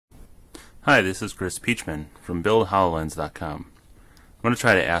Hi, this is Chris Peachman from BuildHoloLens.com. I'm going to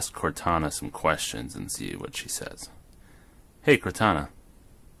try to ask Cortana some questions and see what she says. Hey Cortana.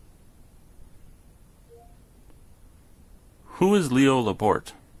 Who is Leo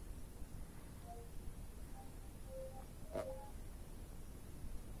Laporte?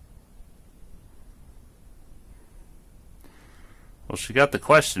 Well, she got the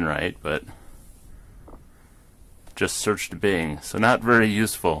question right, but just searched Bing, so not very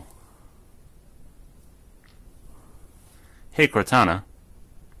useful. Hey Cortana.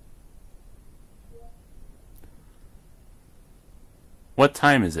 What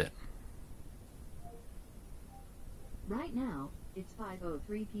time is it? Right now, it's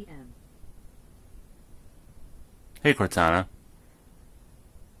 5:03 p.m. Hey Cortana.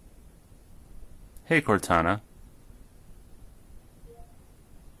 Hey Cortana.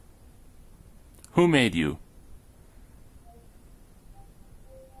 Who made you?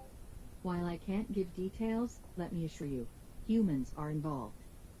 While I can't give details, let me assure you, humans are involved.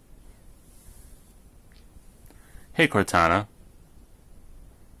 Hey Cortana.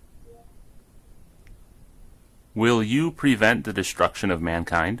 Will you prevent the destruction of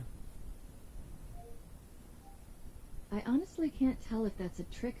mankind? I honestly can't tell if that's a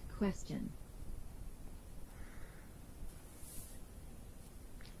trick question.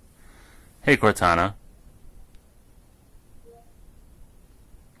 Hey Cortana.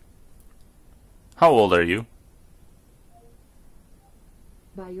 How old are you?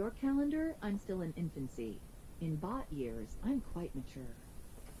 By your calendar, I'm still in infancy. In bot years, I'm quite mature.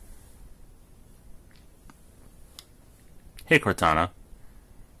 Hey Cortana.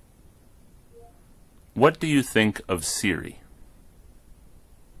 What do you think of Siri?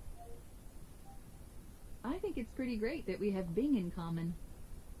 I think it's pretty great that we have Bing in common.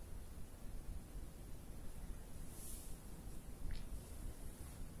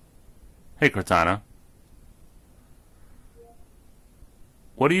 Hey Cortana.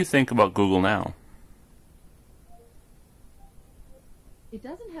 What do you think about Google Now? It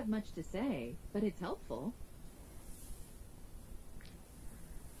doesn't have much to say, but it's helpful.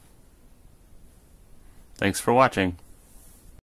 Thanks for watching.